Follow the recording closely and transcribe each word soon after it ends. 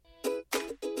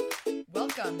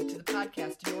Welcome to the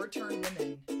podcast, Your Turn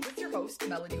Women, with your host,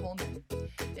 Melody Holman.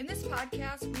 In this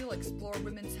podcast, we'll explore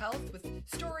women's health with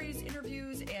stories,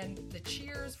 interviews, and the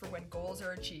cheers for when goals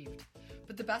are achieved.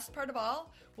 But the best part of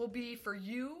all will be for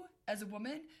you as a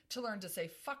woman to learn to say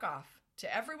fuck off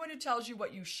to everyone who tells you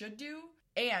what you should do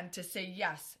and to say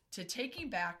yes to taking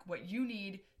back what you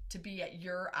need to be at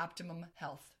your optimum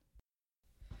health.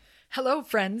 Hello,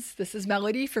 friends. This is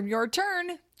Melody from Your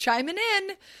Turn, chiming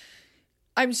in.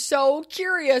 I'm so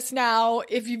curious now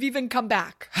if you've even come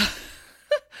back.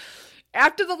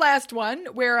 After the last one,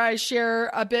 where I share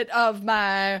a bit of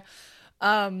my,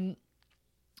 I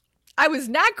was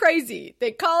not crazy.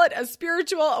 They call it a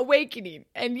spiritual awakening.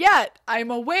 And yet,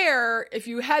 I'm aware, if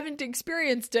you haven't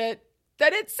experienced it,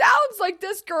 that it sounds like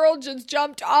this girl just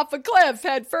jumped off a cliff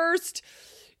head first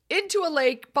into a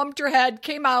lake, bumped her head,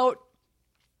 came out,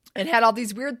 and had all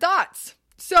these weird thoughts.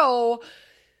 So,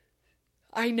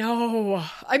 I know.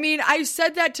 I mean, I've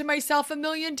said that to myself a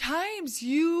million times.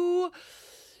 You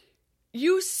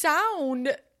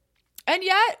sound, and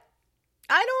yet,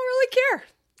 I don't really care.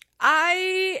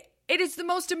 It is the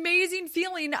most amazing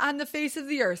feeling on the face of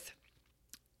the earth.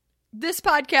 This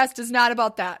podcast is not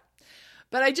about that.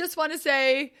 But I just want to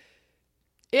say,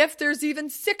 if there's even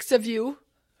 6 of you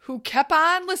who kept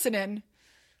on listening,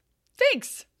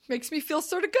 thanks. Makes me feel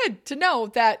sort of good to know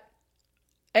that,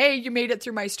 A, you made it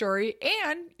through my story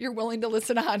and you're willing to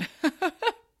listen on.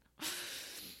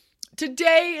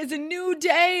 Today is a new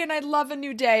day and I love a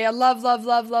new day. I love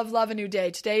a new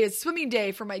day. Today is swimming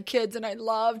day for my kids and I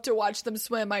love to watch them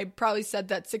swim. I probably said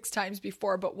that 6 times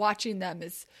before, but watching them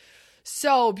is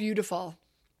so beautiful.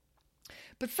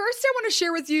 But first I want to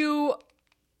share with you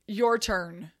your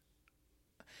turn.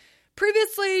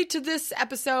 Previously to this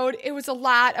episode, it was a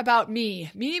lot about me.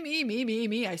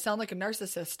 Me. I sound like a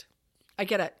narcissist. I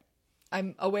get it.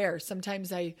 I'm aware.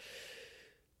 Sometimes I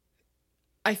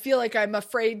feel like I'm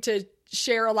afraid to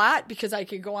share a lot because I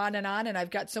could go on and I've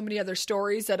got so many other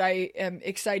stories that I am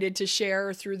excited to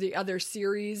share through the other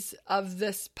series of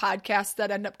this podcast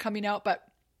that end up coming out. But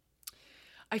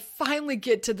I finally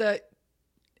get to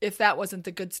if that wasn't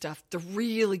the good stuff, the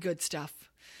really good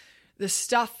stuff, the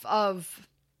stuff of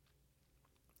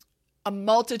a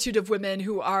multitude of women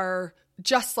who are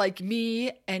just like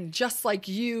me and just like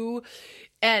you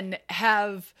and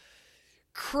have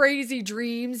crazy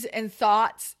dreams and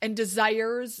thoughts and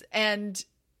desires and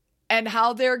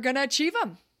how they're going to achieve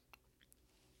them.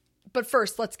 But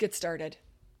first, let's get started.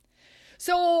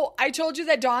 So I told you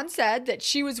that Dawn said that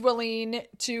she was willing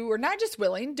to, or not just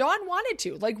willing, Dawn wanted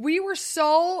to. Like, we were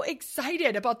so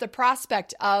excited about the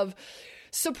prospect of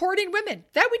supporting women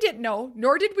that we didn't know,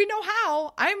 nor did we know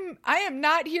how. I am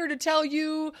not here to tell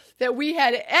you that we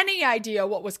had any idea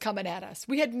what was coming at us.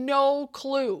 We had no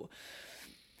clue.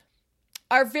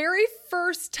 Our very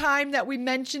first time that we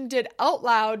mentioned it out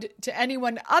loud to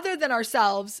anyone other than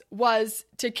ourselves was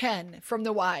to Ken from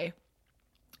the Y.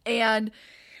 And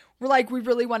we're like, we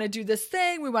really want to do this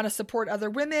thing. We want to support other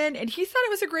women. And he thought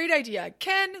it was a great idea.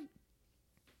 Ken,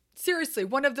 seriously,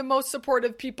 one of the most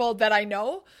supportive people that I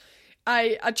know.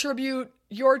 I attribute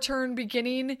Your Turn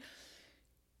beginning.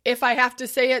 If I have to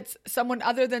say it's someone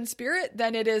other than Spirit,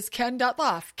 then it is Ken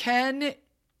Dutloff. Ken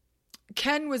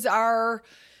was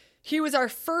he was our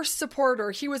first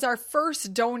supporter. He was our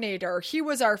first donator. He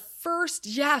was our first,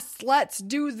 yes, let's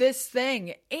do this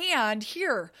thing. And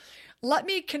here, let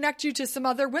me connect you to some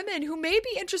other women who may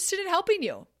be interested in helping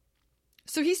you.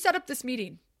 So he set up this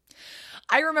meeting.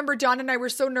 I remember Dawn and I were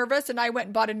so nervous and I went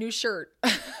and bought a new shirt.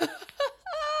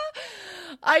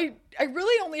 I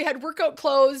really only had workout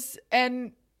clothes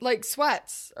and like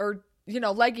sweats or,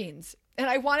 leggings. And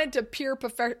I wanted to appear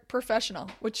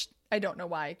professional, which I don't know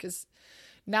why, because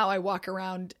now I walk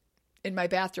around in my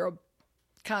bathrobe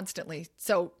constantly.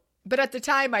 So, but at the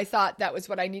time I thought that was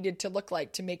what I needed to look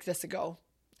like to make this a go.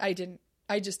 I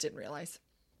just didn't realize.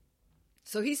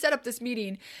 So he set up this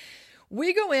meeting.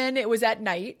 We go in, it was at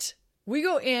night. We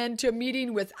go into a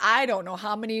meeting with, I don't know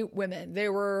how many women. We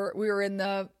were in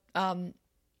the,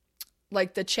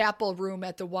 the chapel room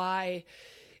at the Y.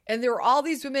 And there were all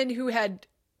these women who had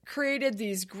created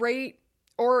these great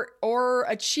or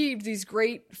achieved these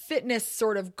great fitness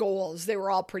sort of goals. They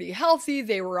were all pretty healthy.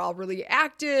 They were all really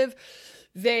active.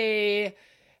 They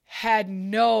had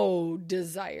no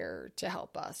desire to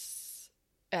help us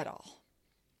at all.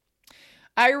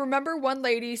 I remember one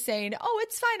lady saying, "Oh,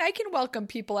 it's fine. I can welcome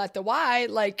people at the Y.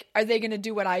 Like, are they going to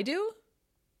do what I do?"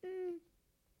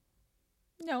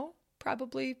 No,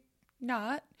 probably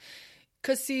not.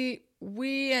 Because see,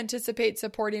 we anticipate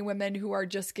supporting women who are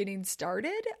just getting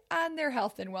started on their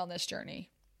health and wellness journey.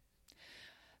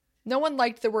 No one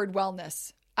liked the word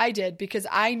wellness. I did, because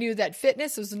I knew that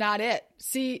fitness was not it.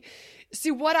 See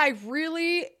what I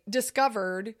really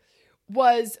discovered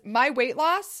was my weight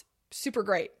loss, super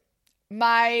great.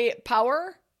 My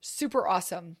power, super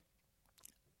awesome.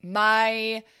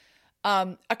 My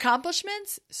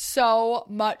accomplishments, so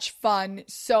much fun,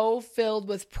 so filled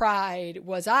with pride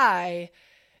was I,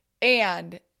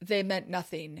 and they meant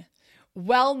nothing.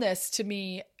 Wellness to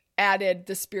me added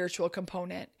the spiritual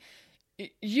component.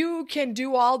 You can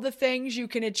do all the things, you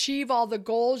can achieve all the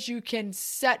goals, you can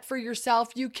set for yourself,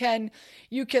 you can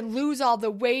lose all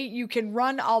the weight, you can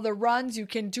run all the runs, you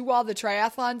can do all the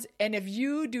triathlons, and if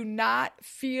you do not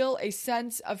feel a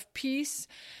sense of peace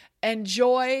and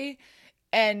joy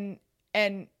and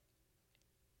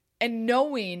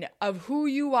knowing of who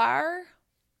you are,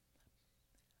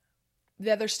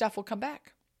 the other stuff will come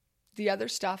back. The other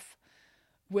stuff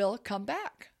will come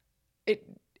back.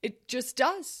 It just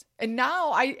does. And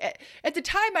now at the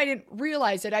time I didn't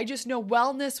realize it. I just know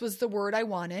wellness was the word I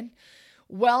wanted.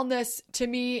 Wellness to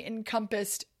me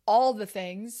encompassed all the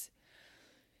things.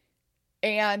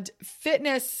 And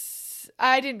fitness,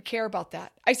 I didn't care about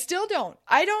that. I still don't.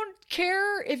 I don't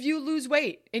care if you lose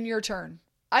weight in your turn.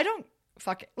 I don't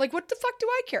fuck it. Like, what the fuck do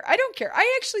I care? I don't care.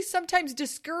 I actually sometimes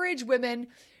discourage women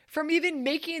from even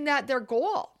making that their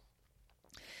goal.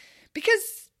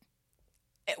 Because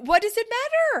what does it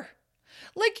matter?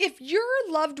 Like, if your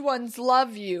loved ones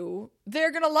love you,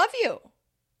 they're going to love you.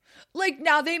 Like,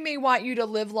 now they may want you to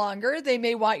live longer. They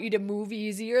may want you to move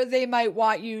easier. They might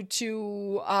want you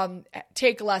to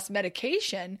take less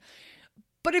medication.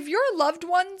 But if your loved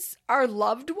ones are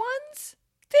loved ones,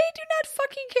 they do not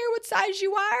fucking care what size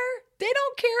you are. They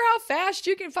don't care how fast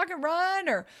you can fucking run,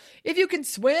 or if you can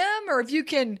swim, or if you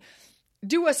can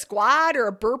do a squat or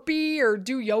a burpee or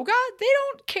do yoga. They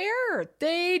don't care.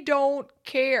 They don't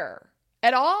care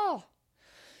at all.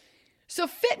 So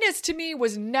fitness to me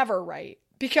was never right,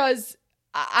 because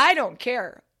I don't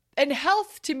care. And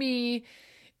health to me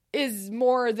is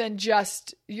more than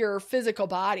just your physical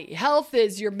body. Health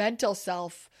is your mental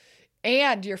self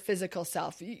and your physical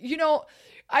self. You know,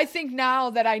 I think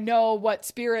now that I know what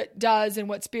spirit does and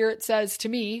what spirit says to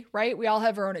me, right? We all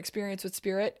have our own experience with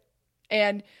spirit.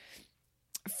 And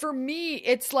for me,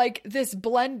 it's like this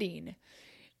blending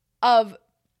of,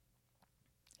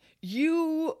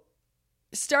 you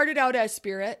started out as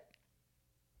spirit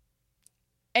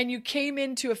and you came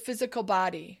into a physical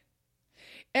body.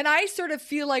 And I sort of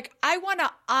feel like I want to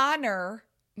honor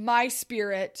my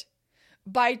spirit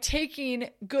by taking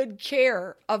good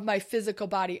care of my physical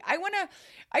body.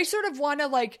 I sort of want to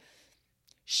like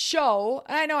show,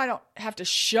 and I know I don't have to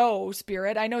show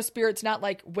spirit. I know spirit's not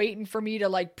like waiting for me to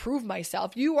like prove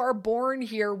myself. You are born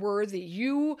here worthy.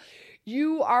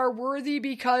 You are worthy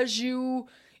because you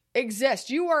exist.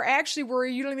 You are actually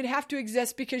worthy. You don't even have to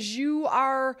exist, because you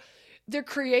are the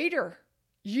creator.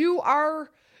 You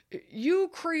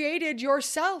created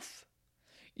yourself.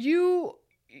 You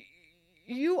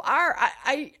are,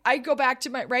 I go back to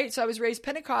my, right? So I was raised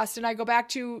Pentecost, and I go back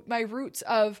to my roots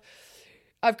of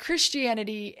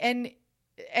Christianity and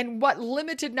what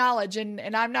limited knowledge.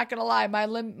 And I'm not going to lie,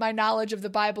 my knowledge of the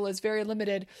Bible is very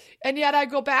limited. And yet I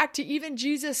go back to, even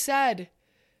Jesus said,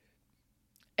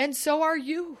 and so are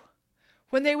you.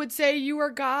 When they would say, you are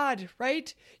God,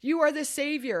 right? You are the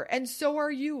Savior, and so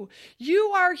are you.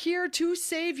 You are here to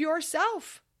save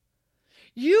yourself.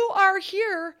 You are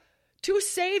here to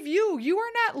save you. You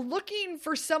are not looking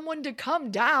for someone to come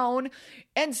down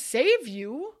and save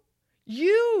you.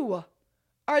 You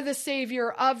are the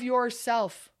savior of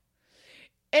yourself.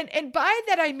 And by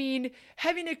that, I mean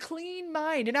having a clean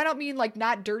mind. And I don't mean like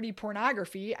not dirty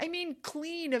pornography. I mean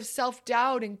clean of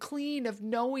self-doubt, and clean of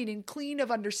knowing, and clean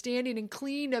of understanding, and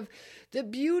clean of the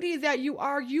beauty that you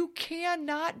are. You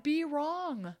cannot be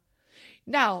wrong.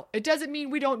 Now, it doesn't mean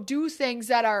we don't do things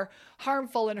that are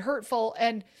harmful and hurtful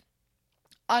and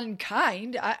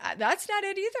unkind. That's not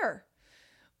it either.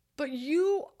 But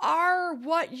you are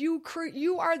what you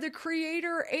are the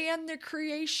creator and the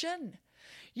creation.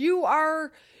 You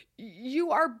are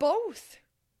both.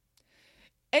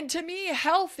 And to me,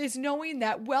 health is knowing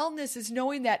that, wellness is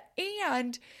knowing that.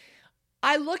 And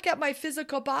I look at my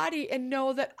physical body and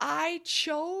know that I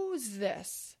chose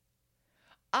this.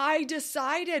 I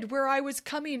decided where I was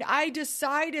coming. I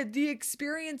decided the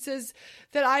experiences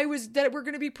that were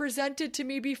going to be presented to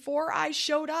me before I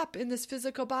showed up in this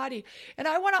physical body. And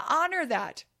I want to honor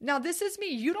that. Now, this is me.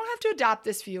 You don't have to adopt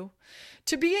this view.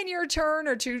 To be in your turn,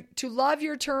 or to love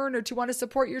your turn, or to want to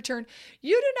support your turn,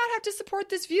 you do not have to support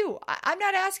this view. I'm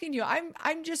not asking you.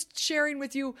 I'm just sharing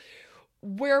with you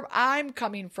where I'm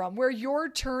coming from, where your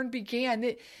turn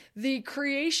began. The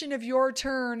creation of your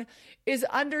turn is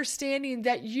understanding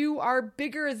that you are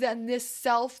bigger than this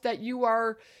self that you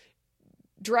are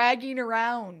dragging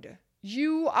around.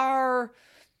 You are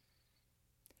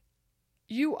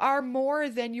more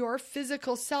than your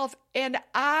physical self. And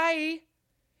I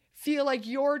feel like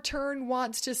your turn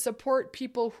wants to support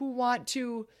people who want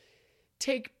to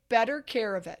take better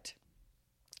care of it.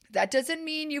 That doesn't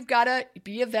mean you've got to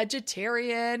be a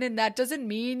vegetarian, and that doesn't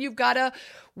mean you've got to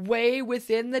weigh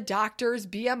within the doctor's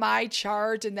BMI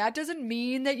chart, and that doesn't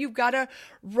mean that you've got to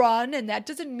run, and that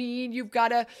doesn't mean you've got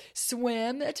to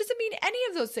swim. That doesn't mean any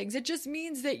of those things. It just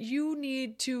means that you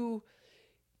need to,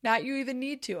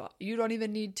 you don't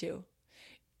even need to.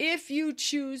 If you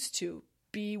choose to,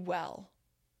 be well.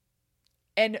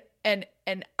 And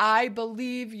I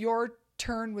believe your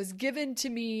turn was given to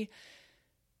me.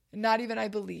 Not even I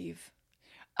believe.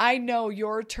 I know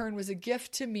your turn was a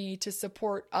gift to me to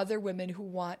support other women who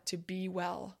want to be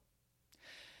well.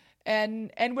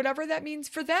 And whatever that means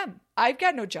for them. I've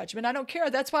got no judgment. I don't care.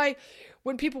 That's why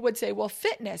when people would say, well,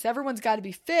 fitness, everyone's got to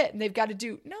be fit and they've got to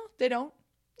do. No, they don't.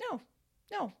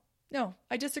 No,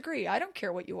 I disagree. I don't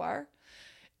care what you are.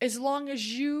 As long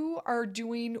as you are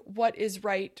doing what is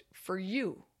right for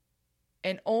you.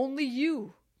 And only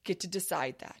you get to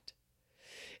decide that.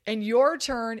 And your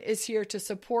turn is here to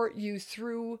support you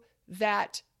through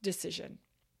that decision.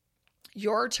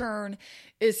 Your turn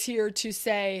is here to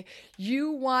say,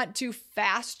 you want to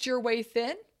fast your way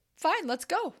thin? Fine, let's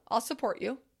go. I'll support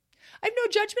you. I have no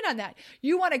judgment on that.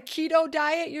 You want a keto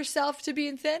diet yourself to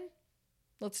being thin?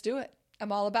 Let's do it.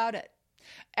 I'm all about it.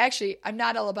 Actually, I'm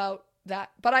not all about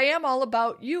that, but I am all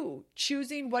about you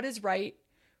choosing what is right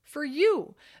for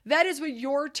you. That is what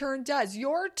your turn does.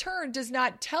 Your turn does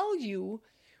not tell you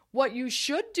what you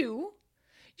should do.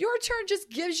 Your turn just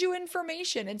gives you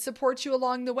information and supports you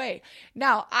along the way.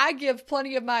 Now, I give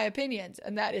plenty of my opinions,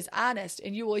 and that is honest,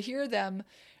 and you will hear them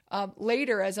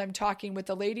later as I'm talking with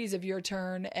the ladies of your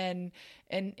turn and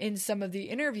in some of the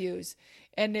interviews.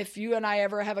 And if you and I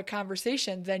ever have a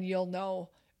conversation, then you'll know.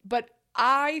 But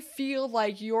I feel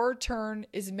like your turn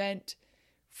is meant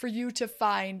for you to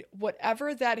find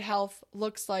whatever that health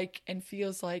looks like and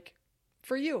feels like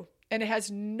for you. And it has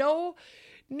no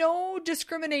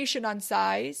discrimination on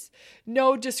size,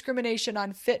 no discrimination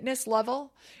on fitness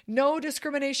level, no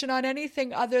discrimination on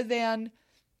anything other than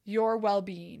your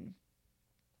well-being.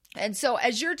 And so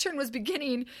as your turn was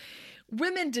beginning,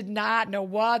 women did not know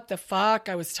what the fuck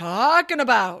I was talking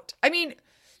about. I mean,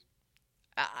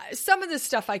 some of this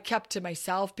stuff I kept to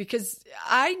myself because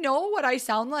I know what I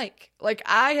sound like. Like,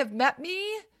 I have met me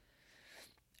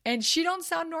and she don't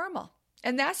sound normal.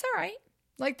 And that's all right.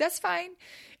 Like, that's fine.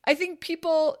 I think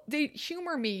people, they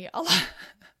humor me a lot.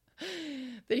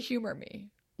 They humor me,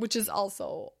 which is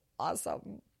also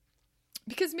awesome.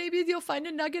 Because maybe you'll find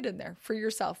a nugget in there for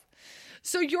yourself.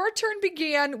 So your turn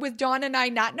began with Dawn and I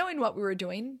not knowing what we were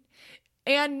doing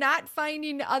and not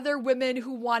finding other women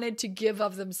who wanted to give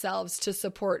of themselves to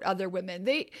support other women.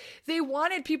 They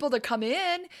wanted people to come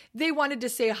in. They wanted to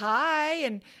say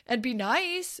hi and be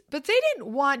nice, but they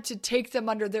didn't want to take them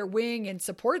under their wing and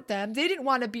support them. They didn't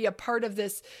want to be a part of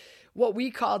this, what we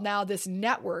call now this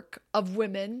network of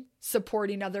women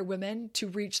supporting other women to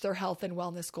reach their health and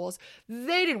wellness goals.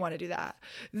 They didn't want to do that.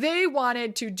 They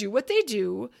wanted to do what they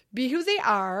do, be who they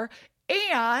are,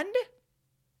 and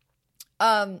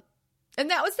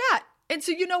that was that. And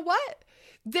so you know what?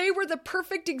 They were the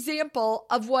perfect example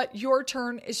of what your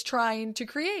turn is trying to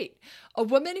create. A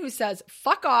woman who says,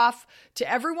 fuck off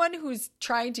to everyone who's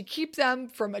trying to keep them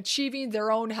from achieving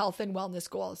their own health and wellness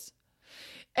goals.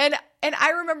 And I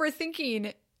remember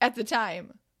thinking at the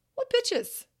time, well,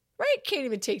 bitches, right? Can't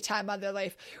even take time out of their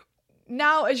life.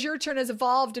 Now, as your turn has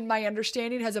evolved and my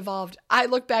understanding has evolved, I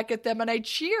look back at them and I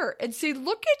cheer and say,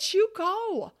 look at you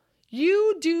go.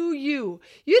 You do you.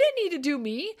 You didn't need to do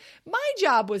me. My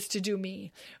job was to do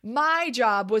me. My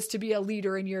job was to be a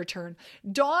leader in your turn.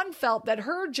 Dawn felt that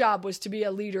her job was to be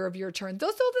a leader of your turn.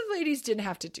 Those other ladies didn't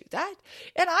have to do that.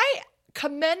 And I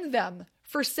commend them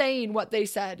for saying what they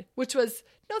said, which was,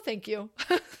 no, thank you.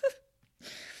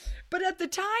 But at the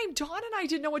time, Dawn and I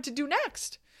didn't know what to do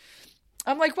next.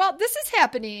 I'm like, well, this is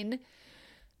happening,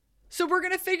 so we're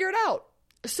going to figure it out.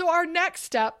 So our next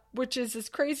step, which is as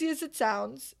crazy as it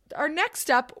sounds, our next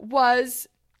step was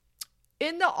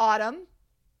in the autumn.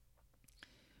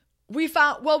 We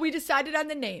decided on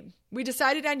the name. We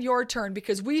decided on your turn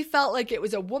because we felt like it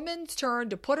was a woman's turn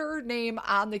to put her name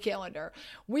on the calendar.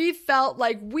 We felt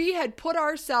like we had put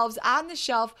ourselves on the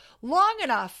shelf long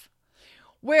enough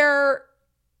where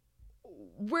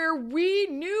where we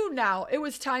knew now it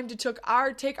was time to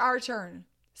take our turn.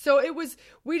 So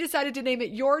we decided to name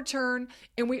it Your Turn,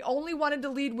 and we only wanted to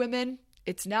lead women.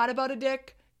 It's not about a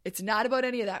dick. It's not about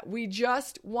any of that. We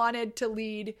just wanted to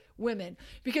lead women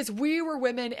because we were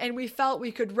women and we felt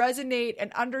we could resonate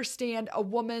and understand a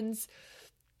woman's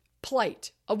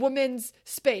plight, a woman's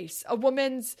space, a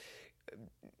woman's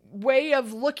way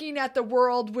of looking at the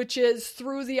world, which is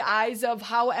through the eyes of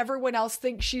how everyone else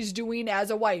thinks she's doing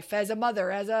as a wife, as a mother,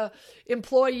 as a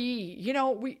employee. You know,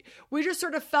 we just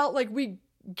sort of felt like we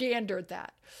gandered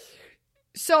that.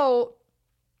 So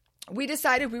we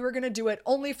decided we were going to do it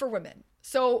only for women.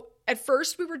 So at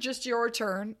first we were just Your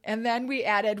Turn, and then we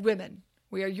added women.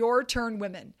 We are Your Turn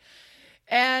Women.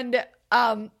 And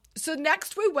so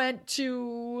next we went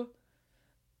to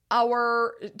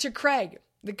Craig,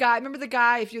 the guy. Remember the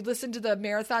guy, if you listen to the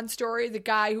marathon story, the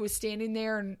guy who was standing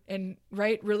there and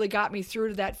right, really got me through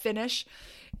to that finish.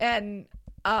 And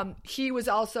he was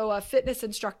also a fitness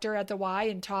instructor at the Y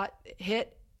and taught HIIT,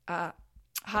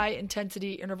 high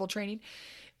intensity interval training.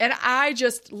 And I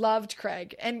just loved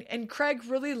Craig. And Craig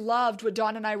really loved what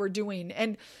Dawn and I were doing.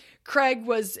 And Craig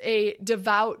was a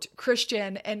devout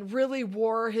Christian and really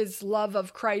wore his love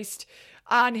of Christ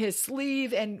on his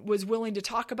sleeve and was willing to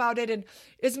talk about it. And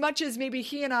as much as maybe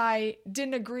he and I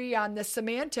didn't agree on the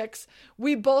semantics,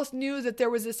 we both knew that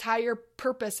there was this higher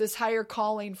purpose, this higher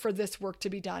calling for this work to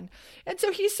be done. And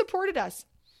so he supported us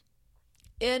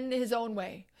in his own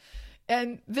way.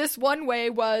 And this one way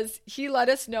was he let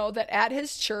us know that at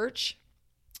his church,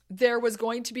 there was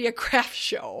going to be a craft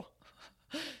show.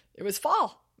 It was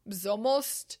fall. It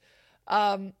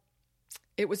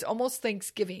was almost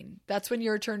Thanksgiving. That's when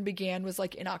Your Turn began, was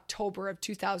like in October of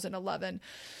 2011.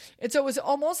 And so it was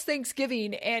almost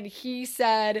Thanksgiving. And he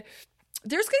said,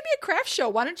 there's going to be a craft show.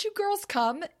 Why don't you girls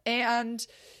come and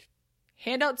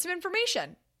hand out some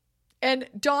information? And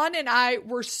Dawn and I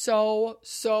were so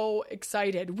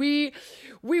excited. We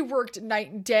worked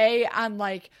night and day on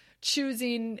like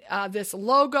choosing this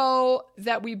logo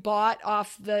that we bought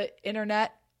off the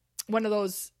internet, one of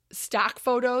those stock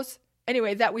photos,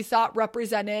 anyway, that we thought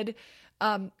represented.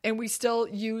 And we still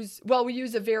use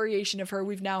a variation of her.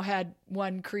 We've now had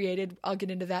one created. I'll get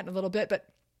into that in a little bit, but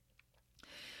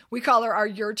we call her our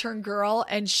Your Turn girl,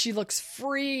 and she looks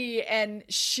free, and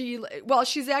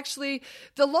she's actually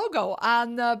the logo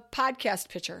on the podcast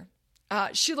picture.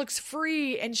 She looks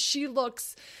free, and she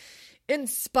looks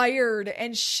inspired,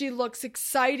 and she looks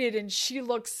excited, and she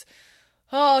looks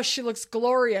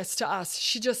glorious to us.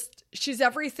 She's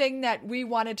everything that we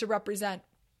wanted to represent.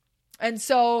 And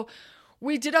so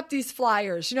we did up these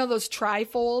flyers, you know, those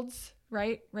trifolds,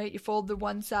 right? You fold the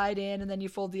one side in and then you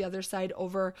fold the other side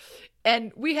over.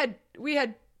 And we had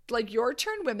like Your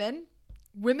Turn women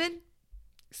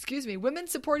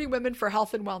supporting women for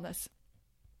health and wellness.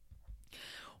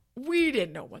 We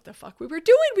didn't know what the fuck we were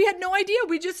doing. We had no idea.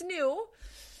 We just knew.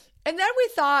 And then we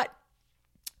thought,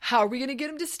 how are we going to get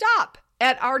them to stop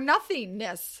at our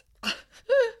nothingness?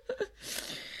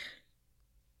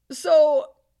 So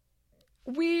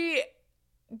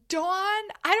Dawn,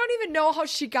 I don't even know how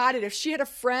she got it. If she had a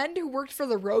friend who worked for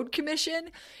the road commission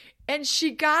and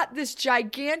she got this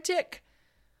gigantic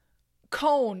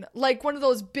cone, like one of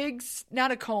those big,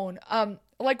 not a cone,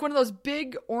 like one of those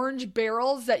big orange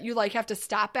barrels that you like have to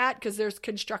stop at because there's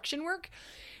construction work,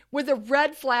 with a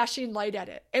red flashing light at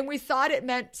it. And we thought it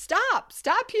meant stop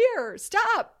here,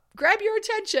 stop, grab your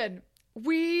attention.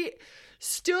 We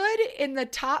stood in the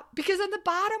top because on the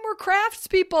bottom were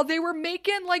craftspeople. They were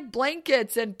making like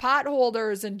blankets and pot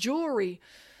holders and jewelry.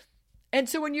 And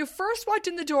so when you first walked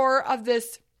in the door of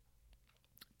this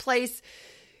place,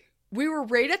 we were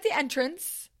right at the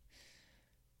entrance,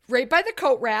 right by the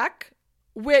coat rack,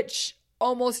 which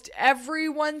almost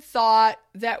everyone thought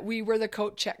that we were the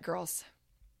coat check girls.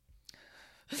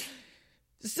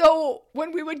 So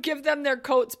when we would give them their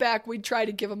coats back, we'd try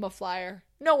to give them a flyer.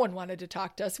 No one wanted to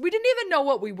talk to us. We didn't even know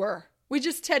what we were. We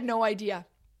just had no idea.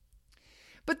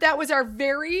 But that was our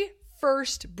very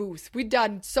first booth. We'd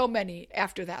done so many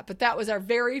after that, but that was our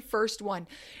very first one.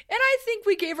 And I think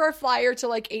we gave our flyer to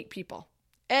like 8 people.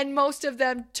 And most of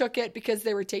them took it because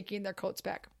they were taking their coats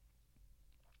back.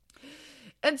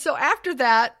 And so after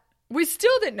that, we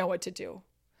still didn't know what to do.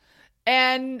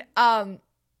 And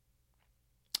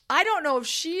I don't know if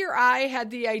she or I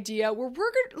had the idea where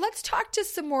let's talk to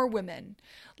some more women.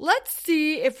 Let's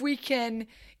see if we can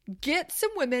get some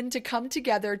women to come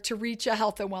together to reach a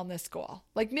health and wellness goal.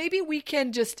 Like maybe we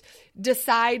can just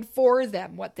decide for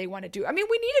them what they want to do. I mean,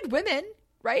 we needed women,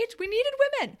 right? We needed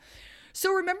women.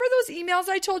 So remember those emails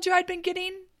I told you I'd been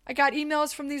getting I got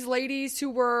emails from these ladies who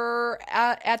were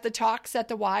at the talks at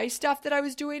the Y stuff that I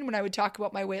was doing when I would talk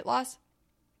about my weight loss.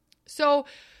 So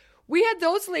we had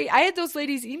I had those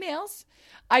ladies' emails.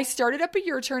 I started up a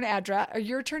Your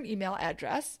Turn email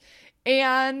address,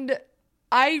 and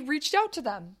I reached out to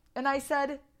them and I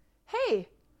said, hey,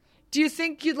 do you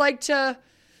think you'd like to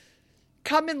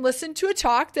come and listen to a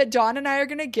talk that Dawn and I are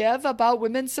going to give about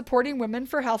women supporting women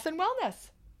for health and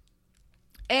wellness?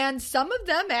 And some of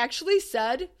them actually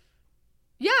said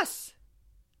yes.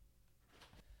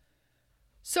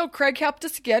 So Craig helped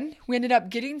us again. We ended up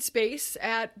getting space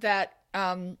at that,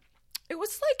 it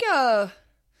was like a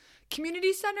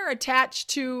community center attached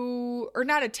to, or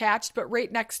not attached, but right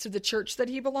next to the church that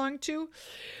he belonged to.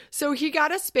 So he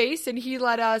got a space and he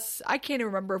let us, I can't even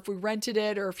remember if we rented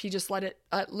it or if he just let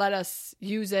us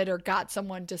use it or got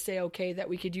someone to say, okay, that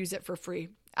we could use it for free.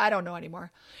 I don't know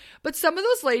anymore. But some of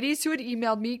those ladies who had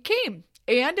emailed me came,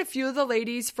 and a few of the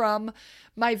ladies from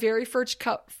my very first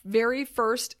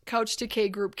Couch to K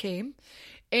group came,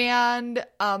 and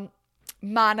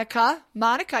Monica,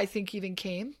 I think even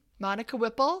came, Monica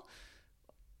Whipple,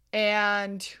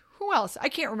 and who else? I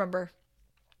can't remember.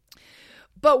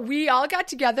 But we all got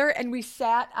together and we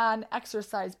sat on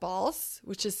exercise balls,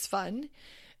 which is fun.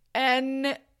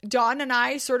 And Dawn and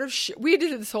I sort of, we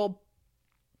did this whole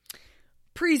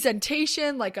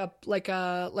presentation, like an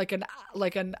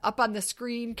up on the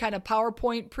screen kind of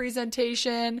PowerPoint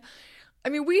presentation. I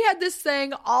mean, we had this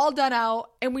thing all done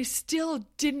out and we still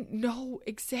didn't know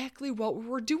exactly what we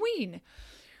were doing,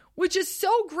 which is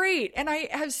so great. And I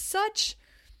have such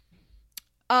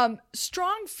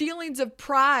strong feelings of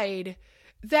pride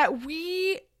that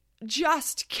we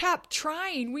just kept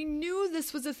trying. We knew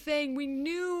this was a thing. We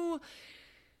knew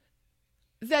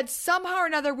that somehow or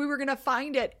another we were going to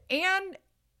find it. And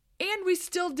we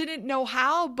still didn't know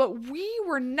how, but we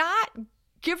were not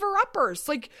giver-uppers.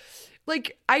 Like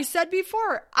I said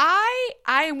before, I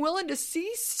am willing to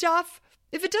see stuff.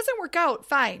 If it doesn't work out,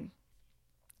 fine.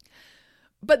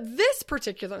 But this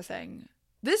particular thing,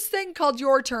 this thing called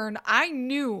Your Turn, I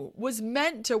knew was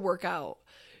meant to work out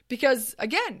because,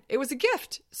 again, it was a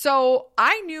gift. So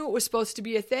I knew it was supposed to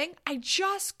be a thing. I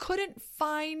just couldn't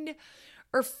find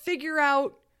or figure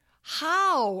out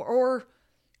how or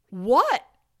what,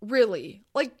 really.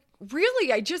 Like,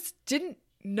 really, I just didn't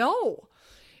know.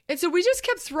 And so we just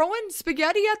kept throwing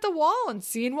spaghetti at the wall and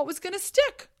seeing what was going to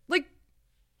stick. Like,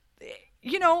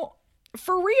 you know,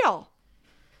 for real.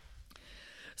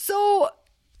 So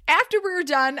after we were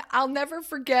done, I'll never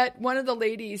forget one of the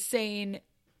ladies saying,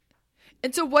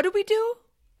 and so what do we do?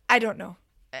 I don't know.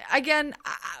 Again,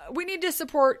 we need to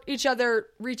support each other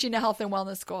reaching a health and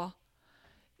wellness goal.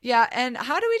 Yeah, and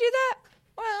how do we do that?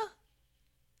 Well,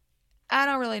 I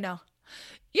don't really know.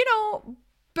 You know,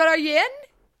 but are you in?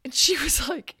 And she was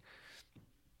like,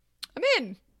 I'm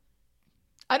in.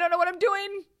 I don't know what I'm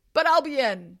doing, but I'll be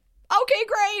in. Okay,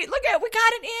 great. Look at, we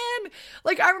got it in.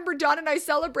 Like, I remember Dawn and I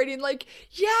celebrating, like,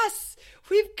 yes,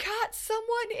 we've got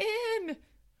someone in.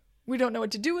 We don't know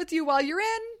what to do with you while you're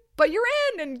in, but you're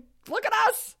in. And look at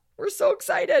us. We're so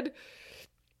excited.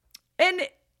 And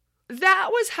that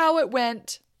was how it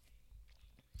went.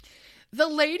 The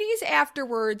ladies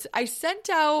afterwards, I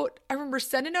remember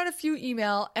sending out a few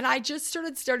email, and I just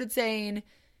started saying,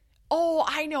 oh,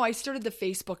 I know, I started the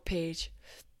Facebook page.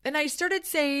 And I started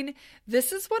saying,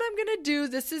 this is what I'm going to do.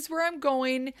 This is where I'm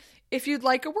going. If you'd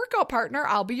like a workout partner,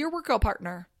 I'll be your workout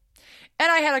partner.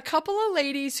 And I had a couple of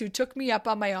ladies who took me up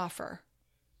on my offer.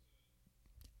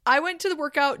 I went to the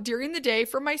workout during the day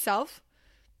for myself.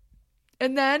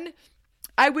 And then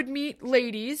I would meet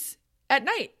ladies at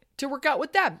night to work out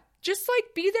with them. Just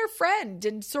like be their friend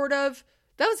and sort of,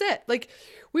 that was it. Like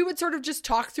we would sort of just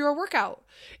talk through a workout.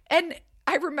 And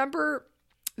I remember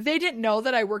they didn't know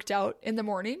that I worked out in the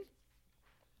morning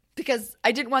because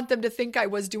I didn't want them to think I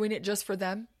was doing it just for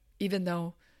them, even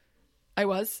though I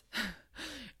was.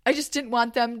 I just didn't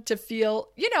want them to feel,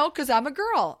 because I'm a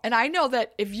girl. And I know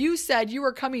that if you said you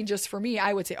were coming just for me,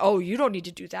 I would say, oh, you don't need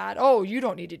to do that. Oh, you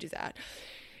don't need to do that.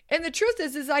 And the truth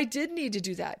is I did need to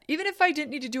do that. Even if I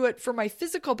didn't need to do it for my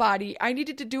physical body, I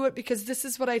needed to do it because this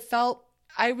is what I felt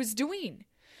I was doing.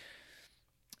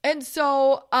 And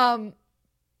so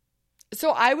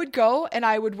I would go and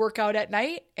I would work out at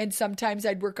night, and sometimes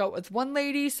I'd work out with one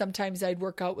lady, sometimes I'd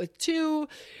work out with two,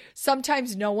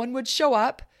 sometimes no one would show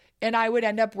up, and I would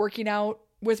end up working out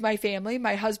with my family.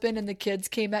 My husband and the kids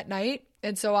came at night,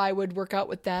 and so I would work out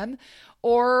with them.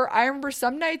 Or I remember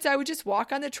some nights I would just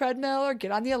walk on the treadmill or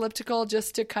get on the elliptical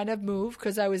just to kind of move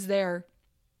because I was there.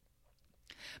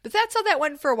 But that's how that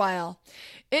went for a while.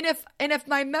 And if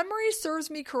my memory serves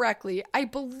me correctly, I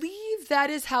believe that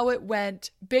is how it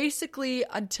went basically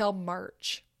until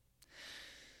March.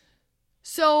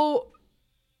 So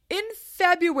in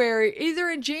February, either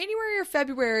in January or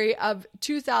February of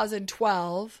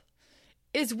 2012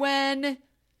 is when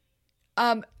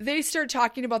they start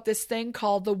talking about this thing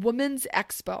called the Women's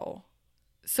Expo.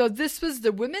 So this was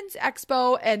the Women's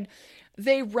Expo, and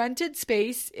they rented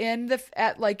space inside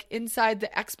the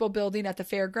expo building at the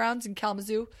fairgrounds in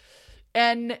Kalamazoo.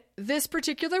 And this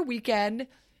particular weekend,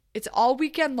 it's all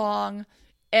weekend long,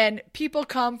 and people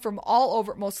come from all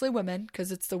over, mostly women,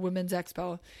 because it's the Women's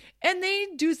Expo. And they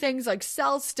do things like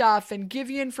sell stuff and give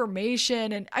you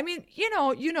information. And I mean, you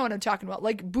know what I'm talking about,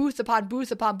 like booth upon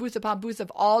booth upon booth upon booth of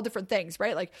all different things,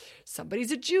 right? Like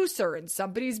somebody's a juicer, and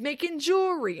somebody's making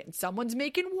jewelry, and someone's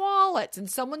making wallets, and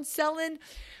someone's selling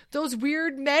those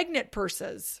weird magnet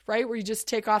purses, right? Where you just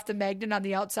take off the magnet on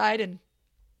the outside and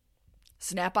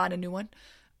snap on a new one.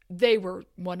 They were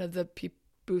one of the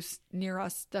booths near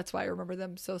us. That's why I remember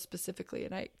them so specifically.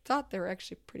 And I thought they were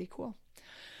actually pretty cool.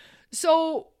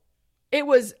 So it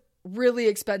was really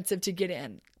expensive to get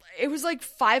in. It was like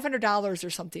 $500 or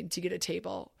something to get a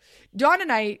table. Dawn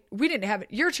and I, we didn't have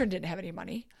it. Your Turn didn't have any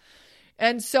money.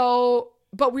 And so,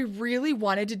 but we really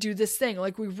wanted to do this thing.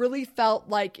 Like we really felt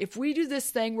like if we do this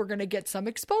thing, we're going to get some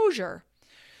exposure.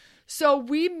 So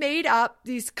we made up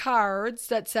these cards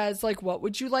that says like, what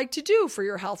would you like to do for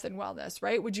your health and wellness,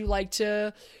 right? Would you like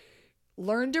to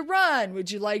learn to run?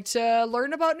 Would you like to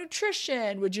learn about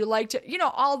nutrition? Would you like to,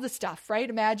 all the stuff, right?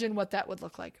 Imagine what that would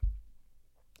look like.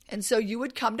 And so you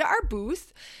would come to our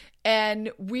booth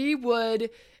and we would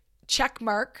check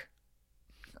mark,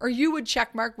 or you would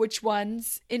check mark which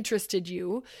ones interested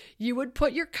you. You would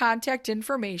put your contact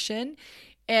information,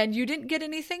 and you didn't get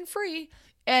anything free.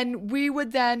 And we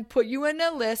would then put you in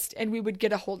a list and we would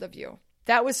get a hold of you.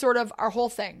 That was sort of our whole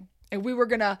thing. And we were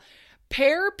going to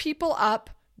pair people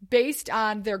up based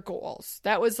on their goals.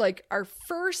 That was like our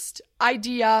first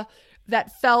idea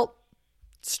that felt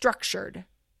structured,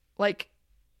 like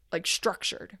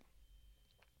structured.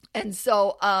 And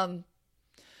so,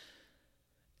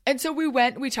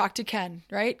 we talked to Ken,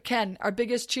 right? Ken, our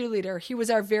biggest cheerleader. He was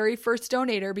our very first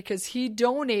donator because he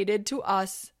donated to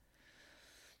us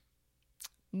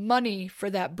money for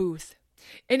that booth.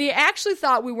 And he actually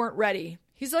thought we weren't ready.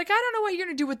 He's like, I don't know what you're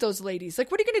going to do with those ladies. Like,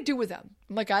 what are you going to do with them?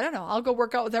 I'm like, I don't know. I'll go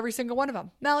work out with every single one of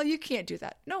them. Mel, you can't do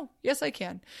that. No, yes, I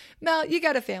can. Mel, you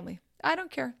got a family. I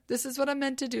don't care. This is what I'm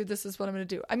meant to do. This is what I'm going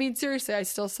to do. I mean, seriously, I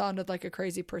still sounded like a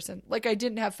crazy person. Like I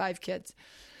didn't have 5 kids.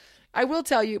 I will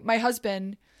tell you, my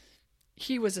husband,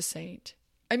 he was a saint.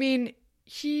 I mean,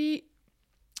 he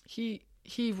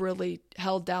really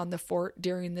held down the fort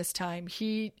during this time.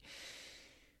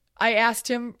 I asked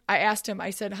him, I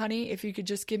said, honey, if you could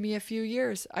just give me a few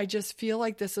years, I just feel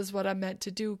like this is what I'm meant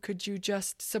to do. Could you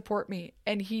just support me?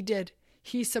 And he did.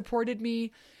 He supported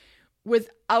me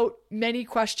without many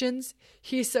questions.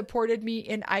 He supported me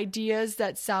in ideas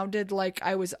that sounded like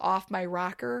I was off my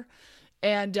rocker.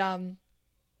 And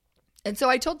so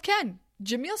I told Ken,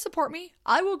 Jimmy will support me.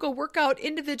 I will go work out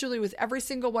individually with every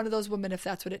single one of those women if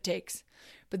that's what it takes.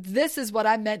 But this is what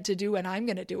I'm meant to do, and I'm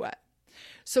going to do it.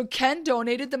 So Ken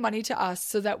donated the money to us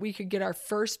so that we could get our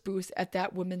first booth at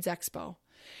that Women's Expo.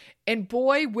 And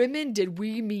boy, women, did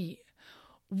we meet.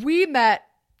 We met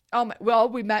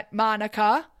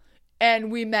Monica,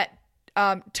 and we met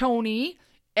Tony,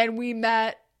 and we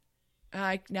met,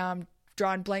 now I'm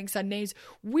drawing blanks on names.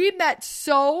 We met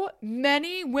so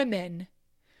many women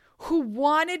who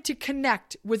wanted to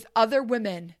connect with other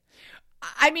women.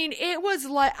 I mean, it was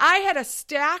like I had a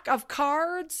stack of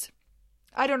cards.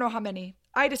 I don't know how many.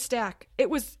 I had a stack. It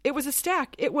was a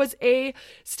stack. It was a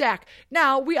stack.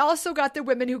 Now, we also got the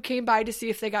women who came by to see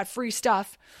if they got free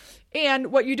stuff.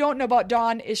 And what you don't know about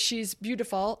Dawn is she's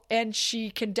beautiful and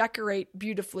she can decorate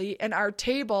beautifully. And our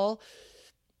table,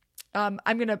 I'm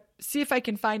going to see if I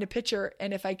can find a picture.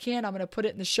 And if I can, I'm going to put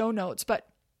it in the show notes. But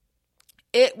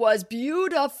it was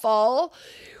beautiful.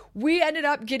 We ended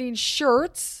up getting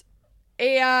shirts.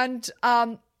 And,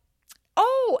 and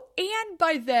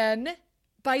by then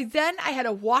I had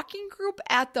a walking group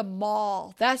at the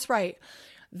mall. That's right.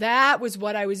 That was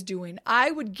what I was doing. I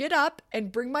would get up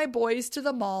and bring my boys to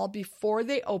the mall before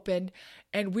they opened,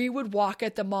 and we would walk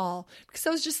at the mall. Because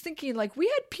I was just thinking, like, we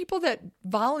had people that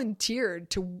volunteered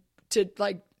to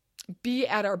like be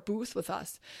at our booth with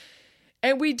us.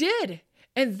 And we did.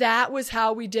 And that was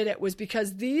how we did it, was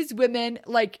because these women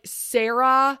like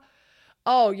Sarah.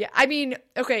 Oh yeah. I mean,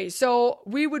 okay. So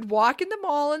we would walk in the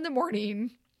mall in the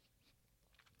morning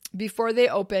before they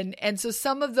opened. And so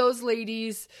some of those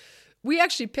ladies we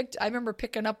actually I remember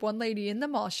picking up one lady in the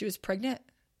mall. She was pregnant.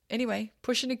 Anyway,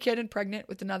 pushing a kid and pregnant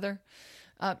with another.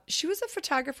 She was a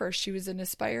photographer. She was an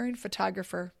aspiring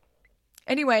photographer.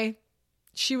 Anyway,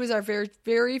 she was our very,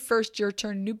 very first Your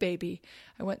Turn new baby.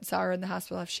 I went and saw her in the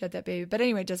hospital after she had that baby. But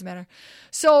anyway, it doesn't matter.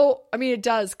 So, I mean, it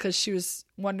does, because she was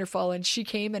wonderful. And she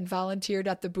came and volunteered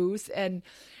at the booth. And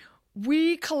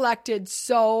we collected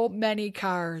so many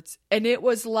cards. And it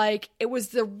was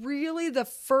really the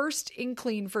first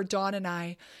inkling for Dawn and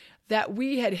I that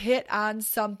we had hit on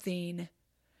something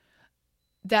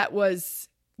that was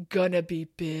gonna be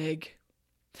big.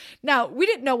 Now, we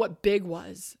didn't know what big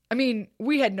was. I mean,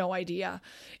 we had no idea.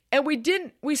 And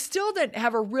we still didn't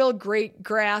have a real great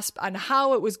grasp on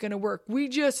how it was going to work. We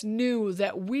just knew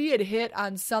that we had hit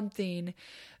on something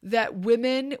that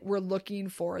women were looking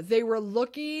for. They were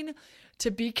looking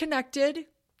to be connected.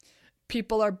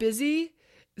 People are busy.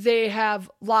 They have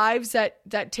lives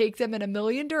that take them in a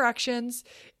million directions.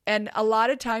 And a lot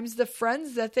of times the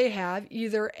friends that they have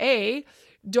either A,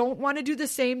 don't want to do the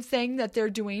same thing that they're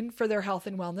doing for their health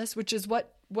and wellness, which is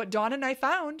what Dawn and I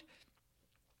found.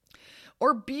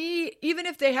 Or B, even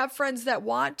if they have friends that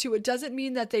want to, it doesn't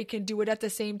mean that they can do it at the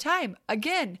same time.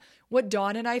 Again, what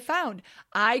Dawn and I found.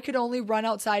 I could only run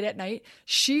outside at night.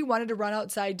 She wanted to run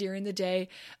outside during the day.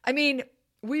 I mean,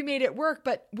 we made it work,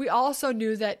 but we also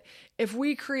knew that if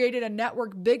we created a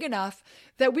network big enough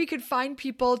that we could find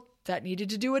people that needed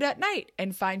to do it at night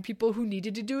and find people who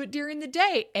needed to do it during the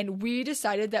day. And we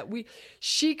decided that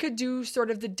she could do sort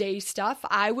of the day stuff.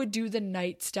 I would do the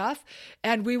night stuff,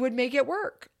 and we would make it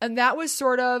work. And that was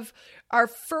sort of our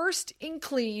first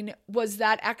inkling, was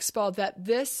that expo, that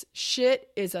this shit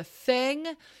is a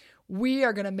thing. We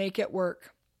are going to make it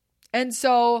work. And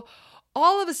so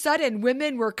all of a sudden,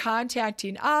 women were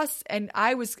contacting us, and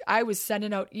I was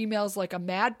sending out emails like a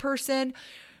mad person,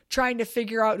 trying to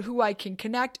figure out who I can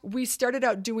connect. We started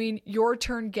out doing Your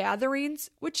Turn gatherings,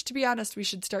 which, to be honest, we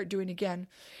should start doing again.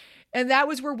 And that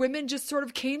was where women just sort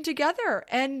of came together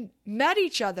and met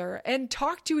each other and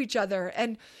talked to each other.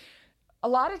 And a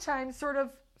lot of times sort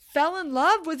of fell in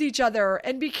love with each other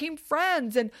and became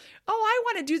friends. And, oh, I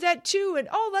want to do that too. And,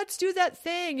 oh, let's do that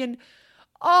thing. And,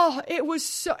 oh,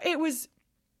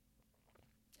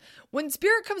 when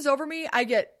spirit comes over me, I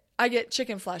get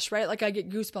chicken flesh, right? Like I get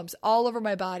goosebumps all over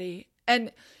my body.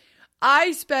 And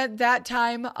I spent that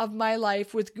time of my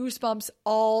life with goosebumps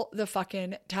all the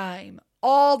fucking time.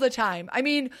 All the time. I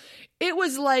mean, it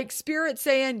was like spirit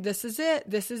saying, this is it.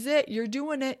 This is it. You're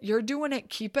doing it. You're doing it.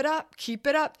 Keep it up. Keep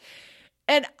it up.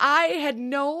 And I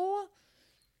didn't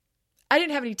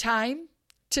have any time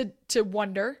to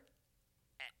wonder,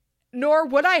 nor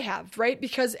would I have, right?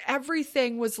 Because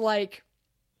everything was like,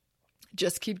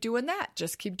 just keep doing that.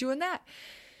 Just keep doing that.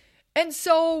 And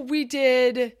so we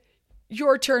did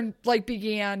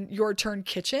began Your Turn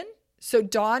Kitchen. So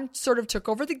Dawn sort of took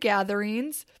over the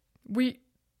gatherings. We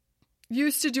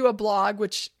used to do a blog,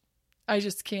 which I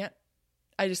just can't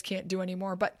do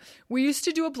anymore. But we used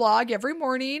to do a blog every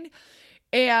morning,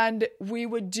 and we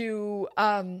would do,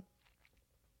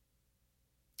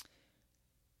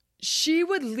 she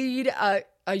would lead a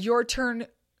Your Turn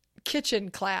kitchen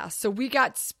class. So we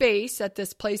got space at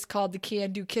this place called the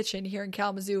Can Do Kitchen here in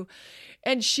Kalamazoo,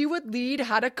 and she would lead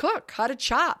how to cook, how to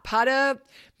chop, how to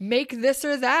make this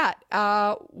or that.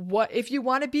 What if you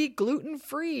want to be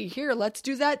gluten-free? Here, let's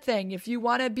do that thing. If you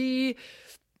want to be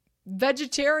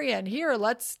vegetarian, here,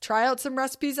 let's try out some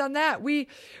recipes on that. We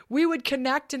would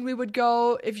connect, and we would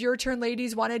go, if Your Turn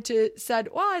ladies said,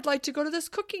 well, I'd like to go to this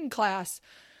cooking class,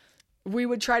 we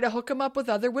would try to hook them up with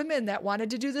other women that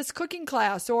wanted to do this cooking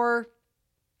class or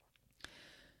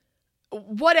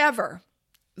whatever.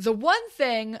 The one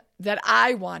thing that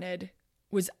I wanted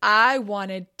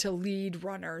to lead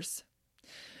runners,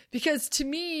 because to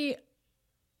me,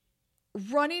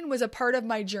 running was a part of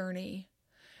my journey,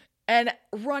 and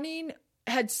running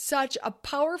had such a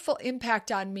powerful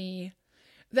impact on me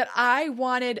that I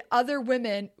wanted other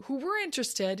women who were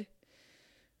interested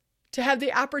to have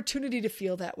the opportunity to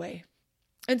feel that way.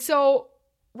 And so,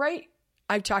 right,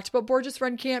 I've talked about Borges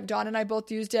Run Camp. Dawn and I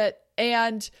both used it.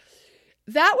 And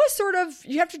that was sort of,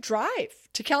 you have to drive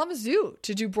to Kalamazoo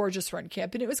to do Borges Run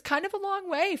Camp. And it was kind of a long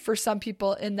way for some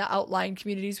people in the outlying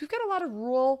communities. We've got a lot of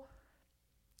rural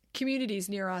communities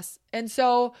near us. And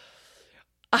so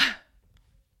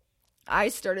I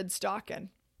started stalking.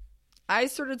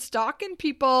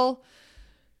 People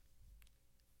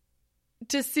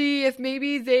to see if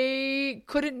maybe they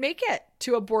couldn't make it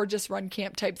to a Borges Run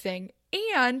Camp type thing.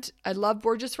 And I love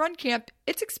Borges Run Camp.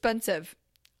 It's expensive.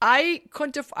 I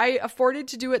afforded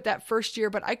to do it that first year,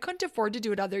 but I couldn't afford to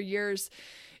do it other years.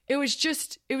 It was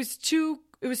too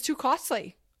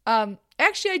costly.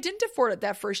 Actually, I didn't afford it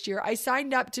that first year. I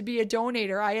signed up to be a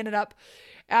donator. I ended up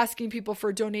asking people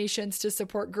for donations to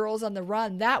support Girls on the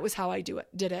Run. That was how I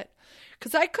did it.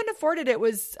 Because I couldn't afford it.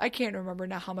 I can't remember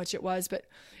now how much it was, but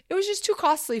it was just too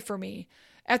costly for me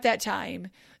at that time.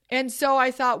 And so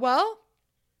I thought, well,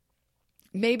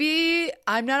 maybe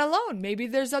I'm not alone. Maybe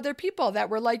there's other people that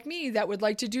were like me that would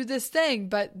like to do this thing,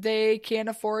 but they can't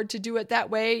afford to do it that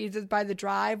way, either by the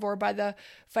drive or by the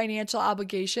financial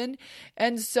obligation.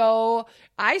 And so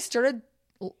I started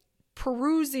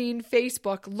perusing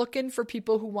Facebook, looking for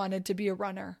people who wanted to be a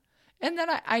runner. And then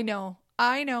I know,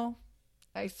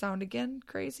 I sound again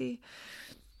crazy.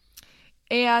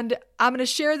 And I'm going to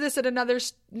share this at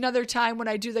another time when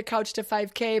I do the Couch to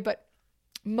 5K, but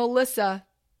Melissa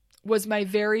was my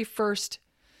very first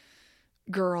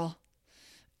girl.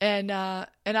 And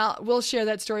we'll share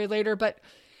that story later, but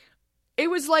it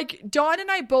was like Dawn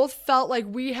and I both felt like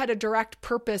we had a direct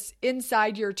purpose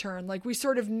inside Your Turn. Like we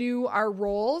sort of knew our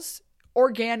roles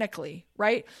organically,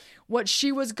 right? What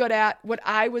she was good at, what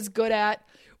I was good at,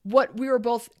 what we were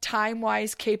both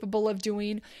time-wise capable of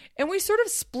doing. And we sort of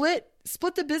split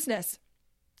the business.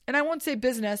 And I won't say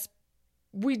business.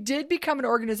 We did become an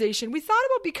organization. We thought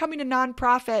about becoming a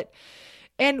nonprofit,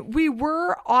 and we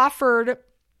were offered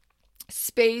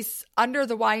space under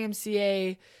the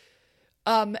YMCA.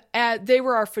 They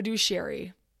were our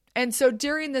fiduciary. And so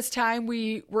during this time,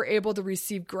 we were able to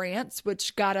receive grants,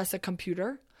 which got us a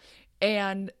computer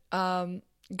and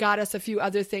got us a few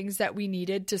other things that we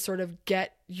needed to sort of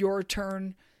get Your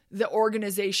Turn, the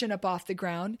organization, up off the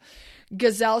ground.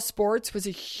 Gazelle Sports was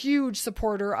a huge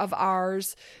supporter of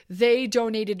ours. They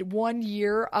donated 1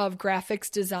 year of graphics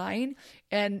design,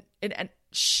 and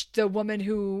the woman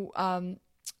who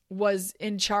was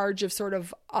in charge of sort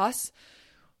of us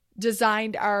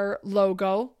designed our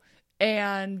logo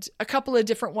and a couple of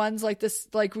different ones like this.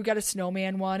 Like we got a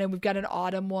snowman one, and we've got an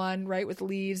autumn one, right, with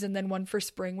leaves, and then one for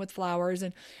spring with flowers.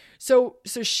 And so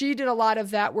she did a lot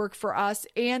of that work for us,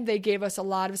 and they gave us a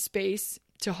lot of space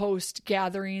to host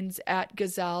gatherings at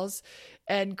Gazelles.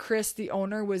 And Chris, the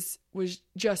owner, was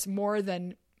just more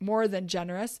than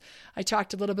generous. I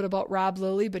talked a little bit about Rob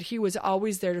Lilly, but he was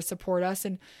always there to support us.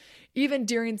 And even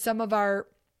during some of our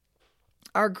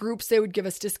groups, they would give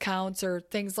us discounts or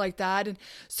things like that. And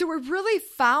so we really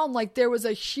found like there was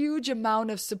a huge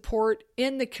amount of support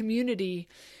in the community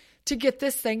to get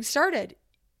this thing started.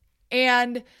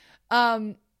 And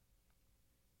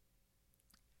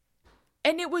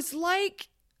it was like,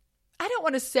 I don't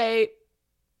want to say,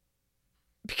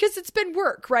 because it's been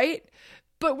work, right?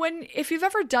 But if you've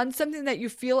ever done something that you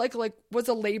feel like was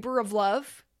a labor of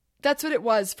love, that's what it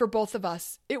was for both of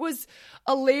us. It was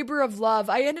a labor of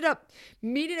love. I ended up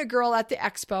meeting a girl at the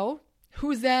expo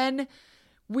who then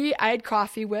I had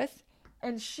coffee with,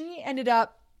 and she ended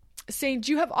up saying,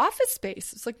 "Do you have office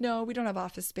space?" It's like, "No, we don't have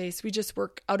office space. We just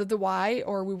work out of the Y,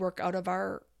 or we work out of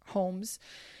our homes."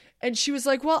 And she was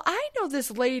like, "Well, I know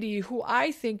this lady who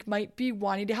I think might be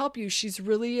wanting to help you. She's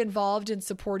really involved in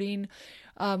supporting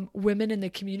women in the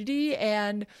community.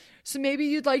 And so maybe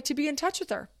you'd like to be in touch with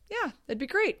her." Yeah, that'd be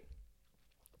great.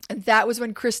 And that was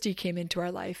when Christy came into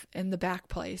our life in the back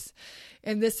place.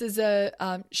 And this is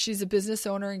she's a business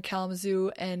owner in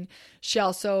Kalamazoo, and she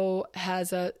also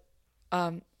has a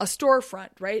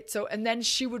storefront, right? So, and then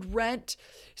she would rent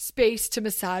space to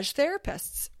massage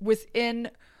therapists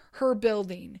within her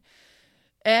building.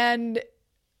 And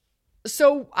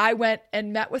so I went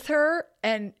and met with her,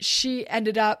 and she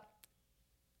ended up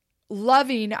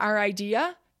loving our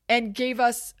idea and gave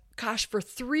us, for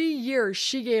 3 years,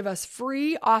 she gave us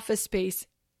free office space,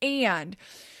 and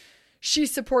she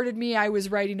supported me. I was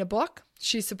writing a book.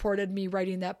 She supported me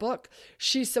writing that book.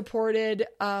 She supported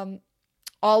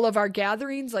all of our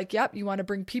gatherings. Like, yep, you want to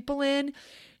bring people in.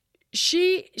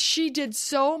 She did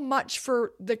so much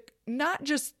for not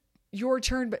just Your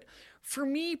Turn, but for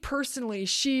me personally.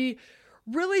 She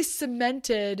really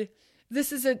cemented,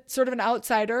 this is a sort of an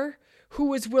outsider who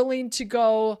was willing to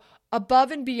go above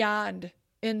and beyond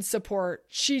in support.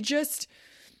 She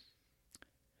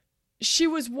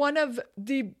was one of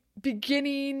the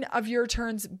beginning of Your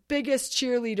Turn's biggest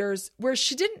cheerleaders, where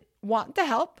she didn't want the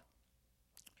help.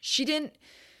 She didn't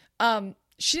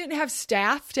have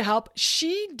staff to help.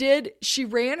 She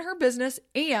ran her business,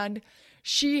 and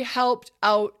she helped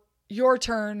out Your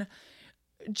Turn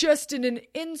just in an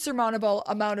insurmountable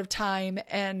amount of time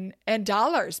and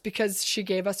dollars, because she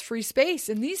gave us free space.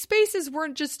 And these spaces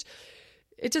weren't just,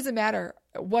 it doesn't matter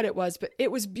what it was, but it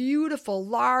was beautiful,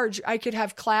 large. I could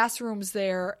have classrooms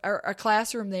there, or a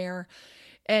classroom there.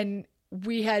 And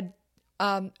we had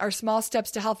our Small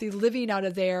Steps to Healthy Living out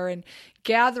of there and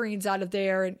gatherings out of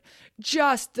there. And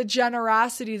just the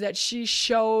generosity that she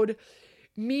showed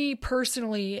me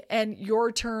personally and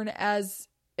Your Turn as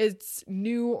its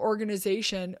new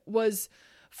organization was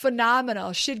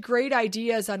phenomenal. She had great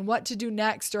ideas on what to do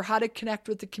next or how to connect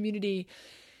with the community.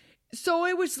 So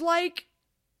it was like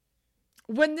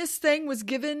when this thing was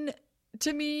given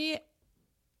to me,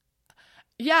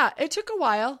 yeah, it took a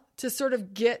while to sort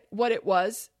of get what it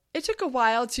was. It took a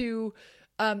while to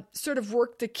sort of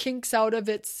work the kinks out of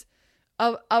it,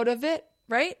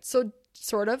 right? So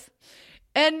sort of.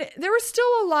 And there was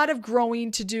still a lot of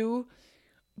growing to do,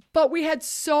 but we had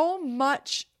so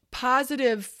much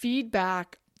positive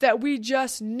feedback that we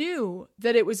just knew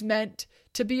that it was meant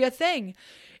to be a thing.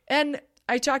 And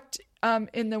I talked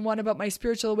in the one about my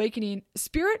spiritual awakening.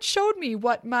 Spirit showed me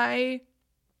what my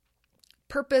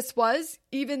purpose was,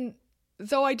 even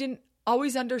though I didn't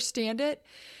always understand it.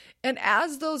 And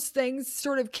as those things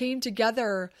sort of came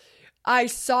together, I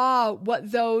saw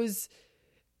what those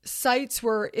sites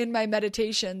were in my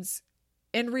meditations.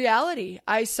 In reality,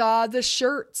 I saw the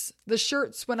shirts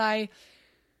when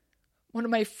one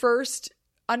of my first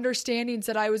understandings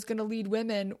that I was going to lead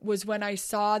women was when I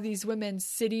saw these women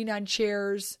sitting on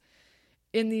chairs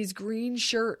in these green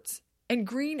shirts. And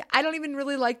green, I don't even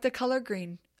really like the color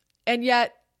green. And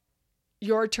yet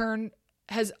Your Turn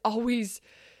has always,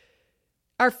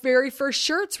 our very first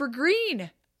shirts were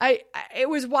green. It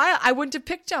was wild. I wouldn't have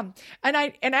picked them.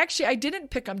 And actually I didn't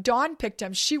pick them. Dawn picked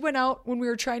them. She went out when we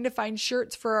were trying to find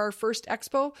shirts for our first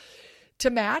expo to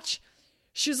match.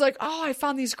 She was like, "Oh, I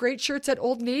found these great shirts at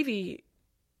Old Navy."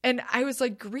 And I was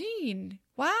like, "Green.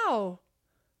 Wow.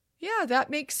 Yeah,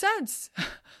 that makes sense."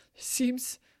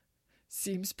 Seems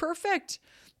perfect.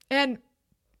 And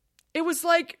it was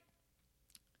like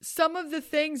some of the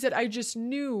things that I just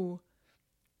knew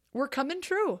were coming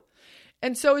true.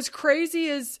 And so as crazy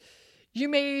as you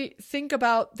may think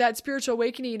about that spiritual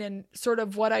awakening and sort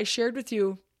of what I shared with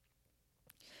you,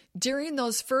 during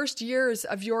those first years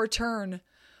of Your Turn,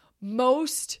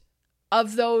 most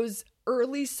of those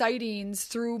early sightings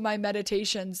through my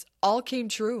meditations all came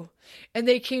true. And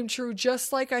they came true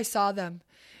just like I saw them.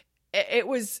 It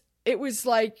was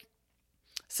like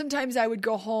sometimes I would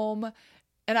go home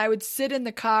and I would sit in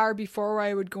the car before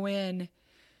I would go in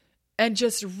and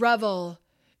just revel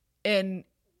in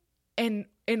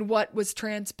what was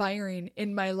transpiring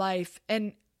in my life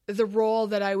and the role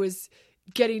that I was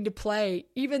getting to play,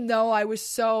 even though I was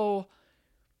so,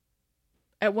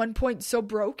 at one point, so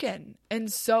broken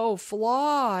and so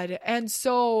flawed and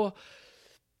so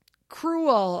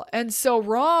cruel and so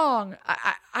wrong.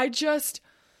 I guess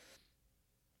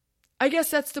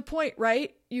that's the point,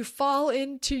 right? You fall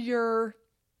into your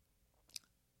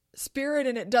spirit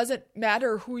and it doesn't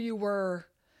matter who you were.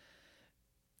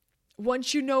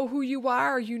 Once you know who you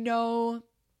are, you know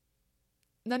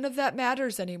none of that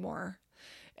matters anymore.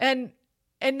 And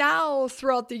now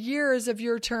throughout the years of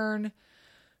Your Turn,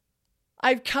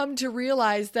 I've come to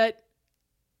realize that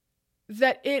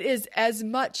it is as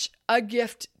much a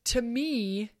gift to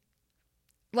me,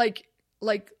 like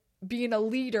being a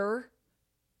leader,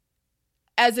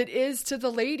 as it is to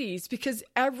the ladies, because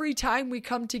every time we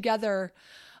come together,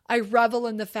 I revel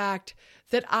in the fact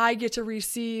that I get to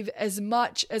receive as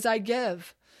much as I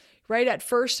give, right? At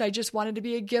first, I just wanted to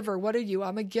be a giver. What are you?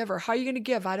 I'm a giver. How are you going to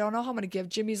give? I don't know how I'm going to give.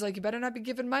 Jimmy's like, "You better not be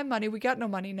giving my money. We got no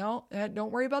money." No,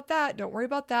 don't worry about that. Don't worry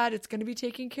about that. It's going to be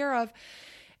taken care of.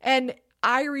 And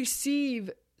I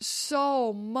receive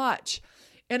so much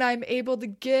and I'm able to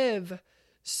give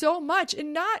so much,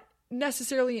 and not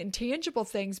necessarily in tangible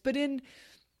things, but in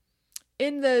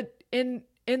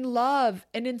love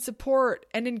and in support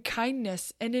and in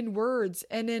kindness and in words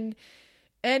and in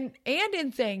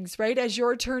things, right? As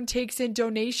Your Turn takes in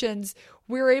donations,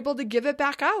 we're able to give it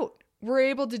back out. We're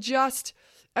able to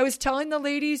I was telling the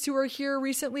ladies who were here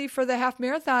recently for the half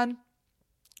marathon,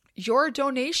 your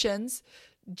donations,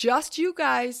 just you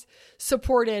guys,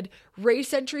 supported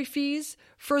race entry fees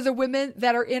for the women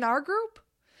that are in our group.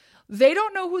 They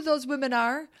don't know who those women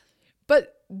are,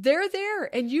 but they're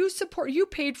there and you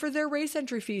paid for their race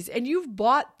entry fees and you've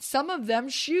bought some of them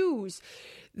shoes.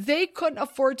 They couldn't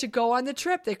afford to go on the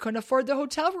trip. They couldn't afford the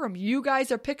hotel room. You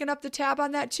guys are picking up the tab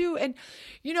on that too. And,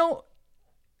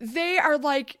 they are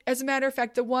like, as a matter of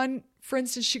fact, the one, for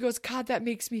instance, she goes, "God, that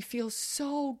makes me feel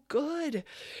so good.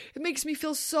 It makes me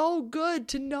feel so good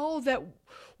to know that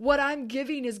what I'm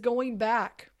giving is going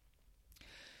back."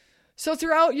 So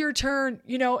throughout Your Turn,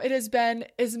 it has been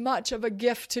as much of a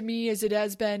gift to me as it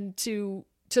has been to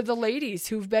to the ladies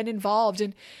who've been involved,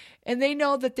 and they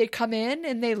know that they come in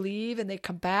and they leave and they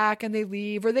come back and they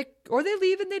leave, or they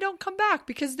leave and they don't come back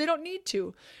because they don't need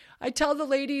to. I tell the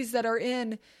ladies that are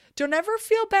in, don't ever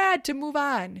feel bad to move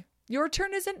on. Your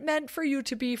turn isn't meant for you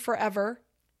to be forever,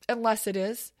 unless it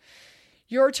is.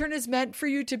 Your turn is meant for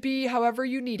you to be however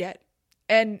you need it.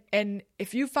 And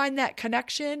if you find that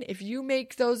connection, if you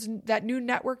make that new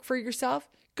network for yourself,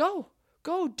 go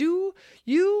do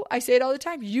you. I say it all the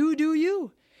time. You do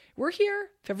you. We're here.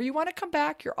 If ever you want to come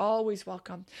back, you're always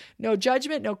welcome. No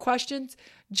judgment, no questions.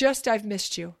 Just I've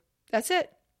missed you. That's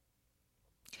it.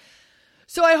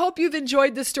 So I hope you've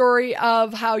enjoyed the story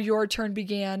of how your turn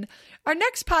began. Our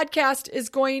next podcast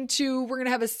we're going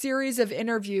to have a series of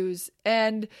interviews.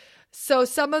 And so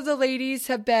some of the ladies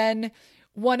have been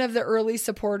one of the early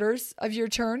supporters of your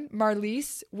turn.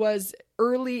 Marlise was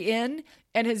early in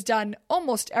and has done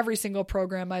almost every single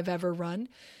program I've ever run.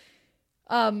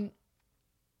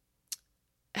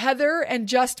 Heather and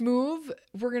Just Move,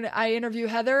 I interview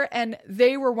Heather, and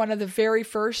they were one of the very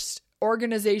first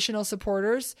organizational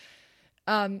supporters.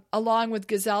 Along with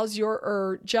Gazelles,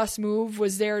 Just Move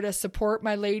was there to support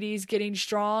my ladies getting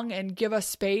strong and give us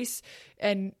space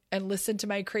and listen to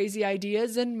my crazy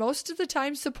ideas, and most of the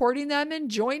time supporting them and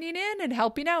joining in and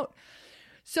helping out.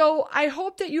 So I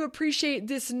hope that you appreciate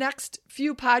this next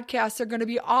few podcasts are going to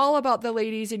be all about the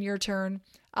ladies in your turn.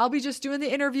 I'll be just doing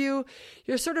the interview.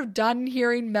 You're sort of done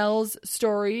hearing Mel's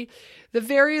story. The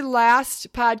very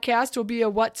last podcast will be a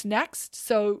what's next.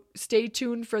 So stay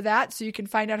tuned for that so you can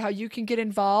find out how you can get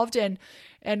involved and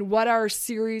what our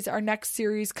next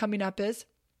series coming up is.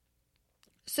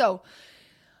 So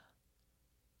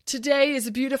today is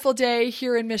a beautiful day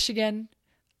here in Michigan.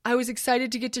 I was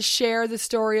excited to get to share the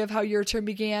story of how your turn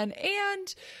began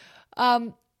and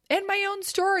my own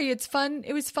story.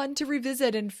 It was fun to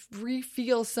revisit and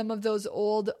re-feel some of those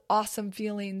old awesome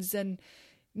feelings and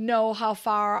know how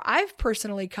far I've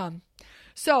personally come.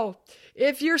 So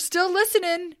if you're still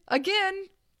listening, again,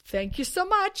 thank you so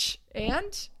much,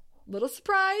 and a little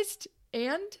surprised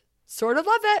and sort of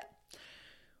love it.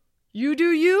 You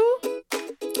do you.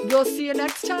 We'll see you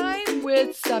next time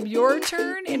with some Your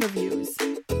Turn interviews.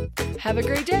 Have a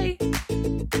great day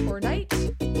or night.